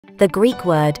The Greek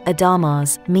word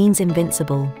adamos means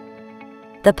invincible.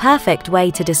 The perfect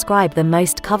way to describe the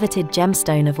most coveted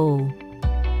gemstone of all.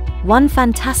 One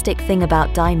fantastic thing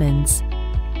about diamonds: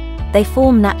 they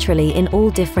form naturally in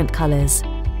all different colors.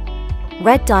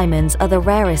 Red diamonds are the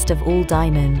rarest of all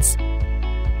diamonds.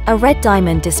 A red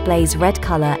diamond displays red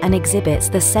color and exhibits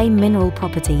the same mineral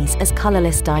properties as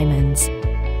colorless diamonds.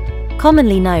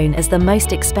 Commonly known as the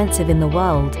most expensive in the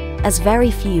world, as very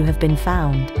few have been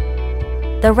found.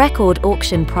 The record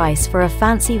auction price for a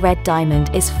fancy red diamond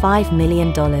is $5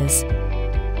 million.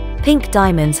 Pink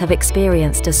diamonds have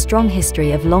experienced a strong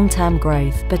history of long-term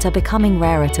growth but are becoming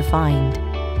rarer to find.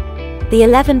 The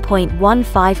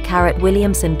 11.15 carat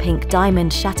Williamson pink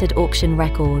diamond shattered auction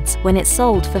records when it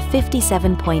sold for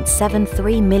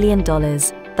 $57.73 million,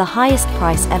 the highest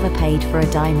price ever paid for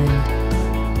a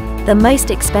diamond. The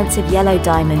most expensive yellow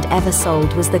diamond ever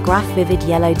sold was the Graf Vivid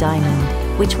Yellow Diamond,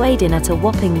 which weighed in at a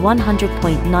whopping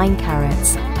 100.9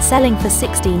 carats, selling for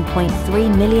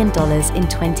 $16.3 million in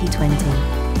 2020.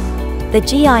 The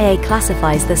GIA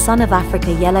classifies the Son of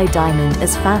Africa yellow diamond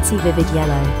as fancy vivid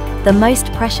yellow, the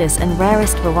most precious and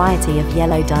rarest variety of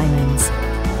yellow diamonds.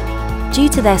 Due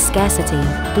to their scarcity,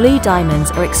 blue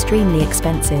diamonds are extremely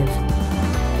expensive.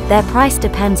 Their price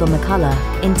depends on the color,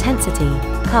 intensity,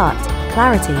 cut,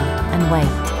 clarity, and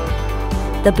weight.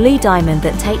 The blue diamond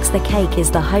that takes the cake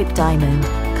is the Hope Diamond,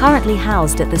 currently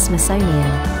housed at the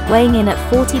Smithsonian, weighing in at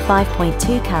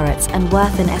 45.2 carats and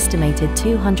worth an estimated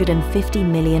 $250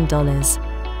 million.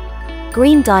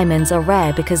 Green diamonds are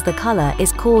rare because the color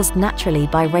is caused naturally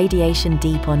by radiation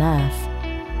deep on Earth.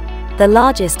 The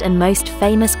largest and most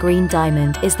famous green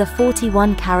diamond is the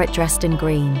 41-carat Dresden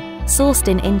Green, sourced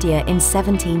in India in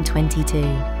 1722.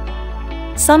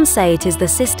 Some say it is the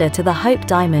sister to the Hope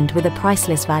Diamond with a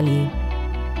priceless value.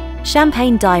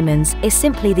 Champagne diamonds is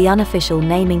simply the unofficial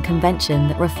naming convention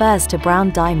that refers to brown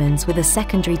diamonds with a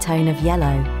secondary tone of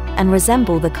yellow, and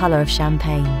resemble the color of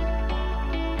champagne.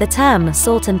 The term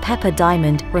salt and pepper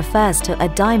diamond refers to a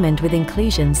diamond with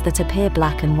inclusions that appear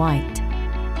black and white.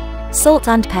 Salt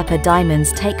and pepper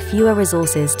diamonds take fewer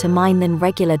resources to mine than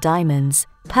regular diamonds,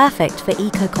 perfect for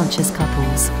eco-conscious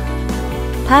couples.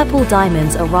 Purple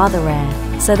diamonds are rather rare,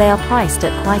 so they are priced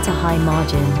at quite a high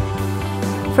margin.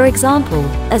 For example,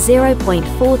 a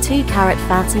 0.42 carat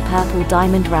fancy purple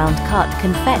diamond round cut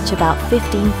can fetch about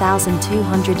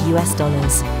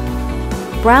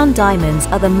 $15,200. Brown diamonds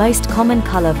are the most common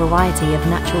color variety of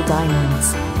natural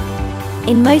diamonds.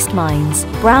 In most mines,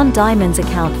 brown diamonds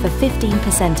account for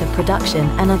 15% of production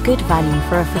and are good value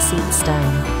for a facete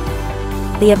stone.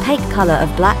 The opaque color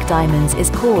of black diamonds is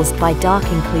caused by dark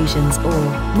inclusions or,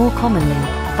 more commonly,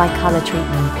 by color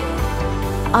treatment.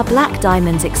 Are black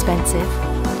diamonds expensive?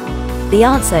 The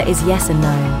answer is yes and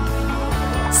no.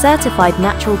 Certified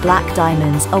natural black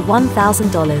diamonds are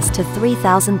 $1,000 to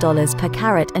 $3,000 per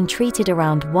carat and treated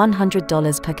around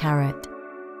 $100 per carat.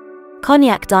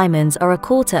 Cognac diamonds are a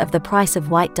quarter of the price of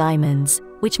white diamonds,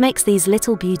 which makes these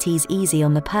little beauties easy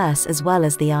on the purse as well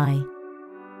as the eye.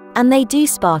 And they do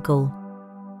sparkle.